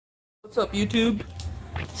What's up, YouTube?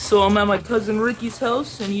 So I'm at my cousin Ricky's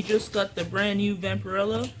house, and he just got the brand new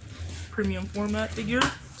Vampirella premium format figure,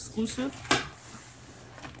 exclusive.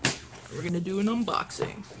 We're gonna do an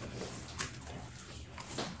unboxing.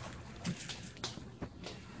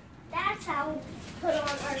 That's how we put on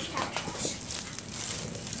our couch.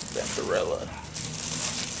 Vampirella.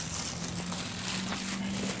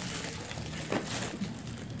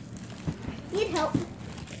 Need help?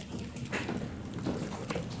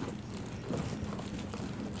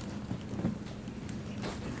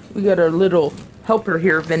 We got our little helper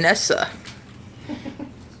here, Vanessa.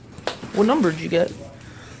 What number did you get?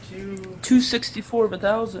 264 of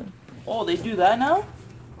 1,000. Oh, they do that now?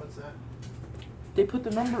 What's that? They put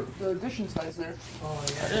the number, the edition size there. Oh,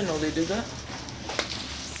 yeah. I didn't know they did that.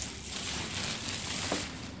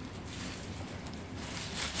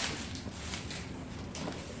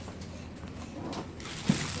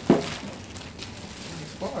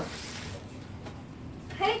 Nice box.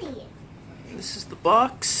 Pretty. This is the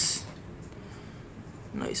box.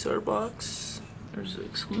 Nice art box. There's the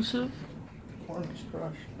exclusive. Cornish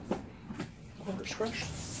crush. Cornish crush.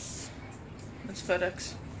 That's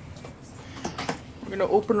FedEx. We're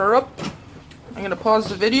gonna open her up. I'm gonna pause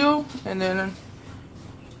the video and then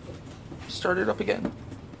start it up again.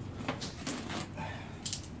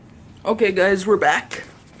 Okay, guys, we're back.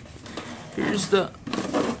 Here's the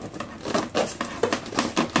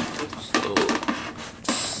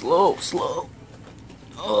slow.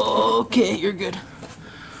 Okay, you're good.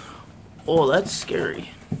 Oh, that's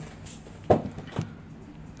scary.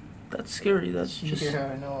 That's scary. That's just.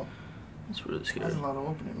 Yeah, I know. That's really scary. There's a lot of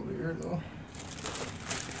opening over here, though.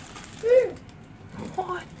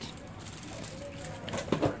 What?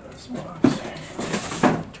 This box.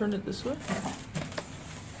 Turn it this way.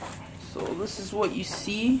 So this is what you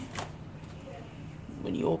see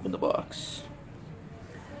when you open the box.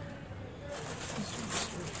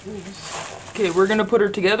 Okay, we're gonna put her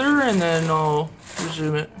together and then I'll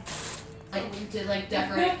resume it. To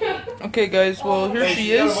decorate. Okay, guys. Well, here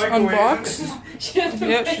she is, unboxed.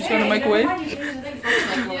 Yep, she's got a microwave.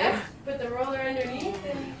 Yeah, put the roller underneath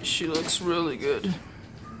and... She looks really good.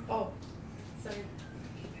 Oh, sorry.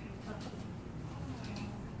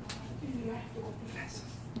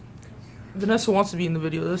 Vanessa wants to be in the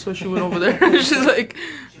video. That's why she went over there. She's like,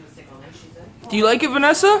 "Do you like it,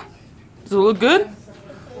 Vanessa? Does it look good?"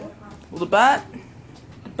 Well, the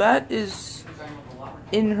bat is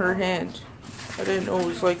in her hand. I didn't know it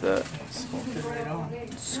was like that. Sculpted right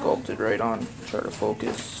on. Sculpted right on. Try to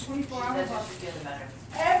focus.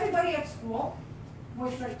 Everybody at school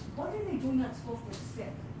was like, what are they doing at school for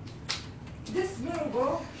sick? This little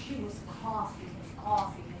girl, she was coughing.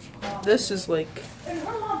 This is like, And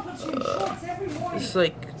her mom puts her in shorts every morning. it's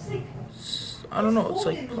like, Sick. I don't know. It's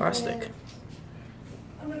like plastic.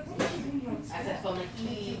 I'm like, what are you doing at I said, school? phone like,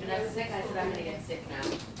 Vanessa's sick. I said, I'm gonna get sick now.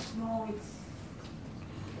 No, it's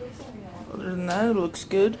only Other than that, it looks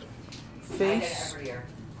good. I get it Face. every year.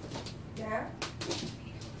 there.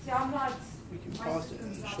 See, I'm not. We can pause it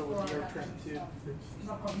and show what the art print, too.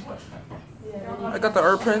 I got the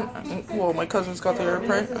art print. Well, my cousin's got the art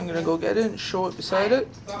print. I'm gonna go get it and show it beside it.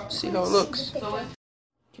 See how it looks.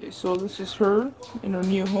 Okay, so this is her in her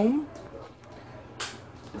new home.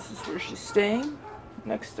 This is where she's staying,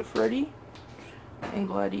 next to Freddy and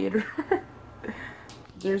Gladiator.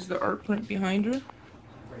 There's the art print behind her.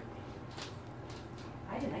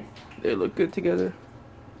 They look good together.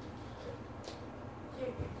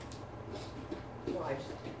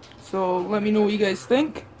 So let me know what you guys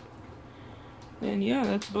think. And yeah,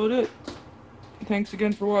 that's about it. Thanks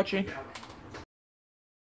again for watching.